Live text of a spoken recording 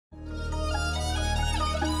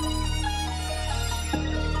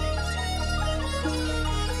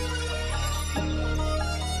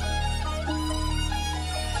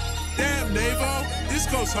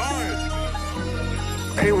goes hard.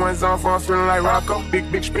 A1's on for I'm feeling like Rocco. Big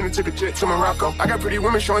spinning, took a jet to Morocco. I got pretty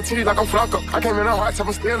women showing titties like I'm Flocko. I came in a hard top,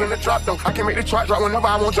 I'm still in the drop though. I can make the chart drop whenever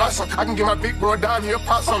I want drop some. I can get my big bro a dime, he'll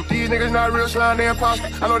pop some. These niggas not real slime, they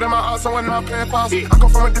imposter. I know that my awesome when I'm playing posse. I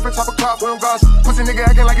come from a different type of crop, we don't gossip. Pussy nigga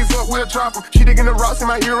acting like it's up, we'll drop him. She digging the rocks in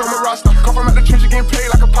my ear on my roster. Come from out the trench, getting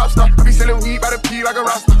paid like a pop star. I be selling weed by the P like a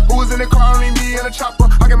roster. Who was in the car, only me and a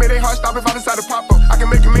chopper. I can make they heart stop if I decide to pop up. I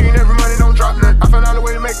can make a million every money, don't drop none. I found out a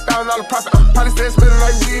way to make $1,000 profit. Probably stay smelling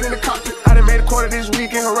like weed in the cockpit. I done made a quarter this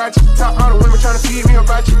week in Harachi. Top model women tryna feed me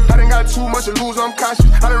hibachi. I done got too much to lose, I'm cautious.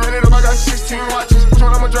 I done ran it up, I got 16 watches. Which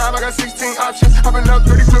one I'ma drive, I got 16 options. Hopping up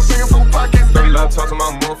 30 clip, bringing 4 pockets. Dirty love, talk to my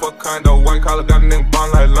motherfucker condo. White collar, got a nigga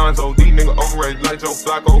bond like Lonzo. These niggas overrated like Joe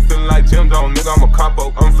Flacco. Feeling like Jim Dome, nigga, I'm a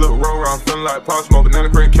capo. I'm flip roll around, feeling like Pop Smoke. Banana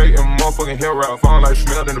cream cake and motherfucking hair wrap. Falling like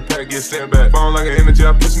smelled in the pack, get sent back. Falling like an energy,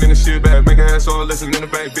 I push nigga shit back. Make a ass so listen in the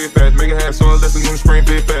back, big fast. Make a ass so listen in the screen,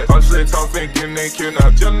 big fast. All shit talk, ain't getting they killed now.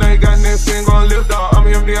 Just nigga got next thing gon' live dog. I'm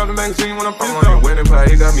empty out the magazine when I'm pissed off. Wedding pie,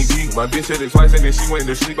 it got me geek. My bitch said it twice and then she went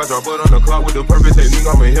to sleep. I drop butt on the clock with the purpose. They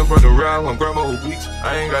nigga, I'm in here from the ride. I'm grab a whole beach.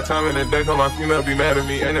 I ain't got time in the day, cause my female be mad at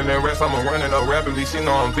me. And in that rest, I'ma run it up rapidly. She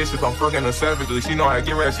know I'm vicious, I'm fucking her savagely. She know I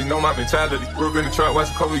get rap, she know my mentality. Grew up in the trap, watch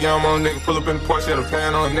a couple yam on nigga. Pull up in the Porsche, had a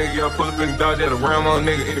pan on nigga. Yeah, pull up in the Dodge, had a ram on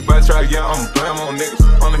nigga. Anybody try, yeah, I'm blam on niggas.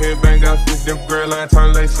 On the head bang, got 50 different girl line.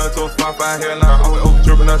 Turn late, sun to a 5-5 hairline. Always over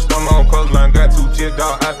dripping, I stomach on coastline. Got 2 jet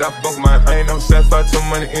dog, I got both mine. I ain't never satisfied till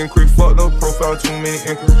money increase. Fuck no profile, too many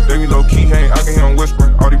inquiries. They be low key, hang, I can hear them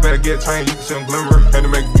whispering. All these bad get trained, you can see them glimmering. Had to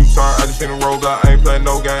make a sorry, I just seen them roll out. I ain't playing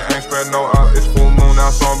no game, I ain't spreading no out. It's full moon now,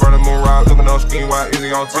 so I'm burning moon ride. Looking on scheme, why is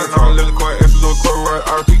he on TikTok? Little court, it's a little court, right?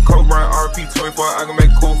 RP